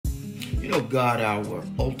You know, God, our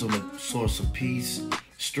ultimate source of peace,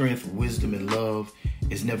 strength, wisdom, and love,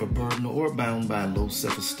 is never burdened or bound by low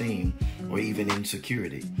self-esteem or even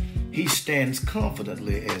insecurity. He stands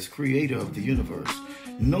confidently as creator of the universe,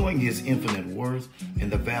 knowing his infinite worth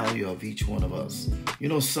and the value of each one of us. You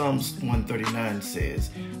know, Psalms 139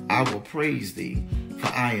 says, I will praise thee,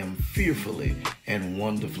 for I am fearfully and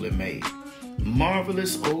wonderfully made.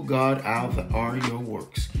 Marvelous, O God, are your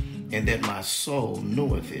works, and that my soul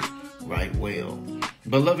knoweth it right well.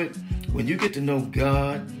 Beloved, when you get to know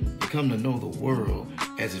God, you come to know the world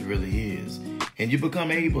as it really is, and you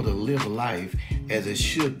become able to live life as it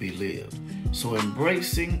should be lived. So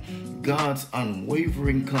embracing God's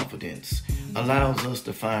unwavering confidence allows us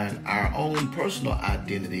to find our own personal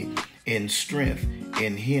identity and strength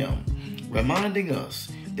in Him, reminding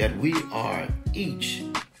us that we are each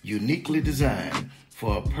uniquely designed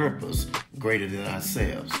for a purpose greater than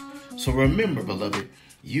ourselves. So remember, beloved,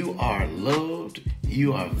 you are loved,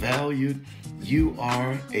 you are valued, you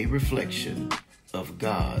are a reflection of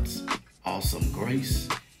God's awesome grace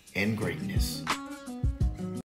and greatness.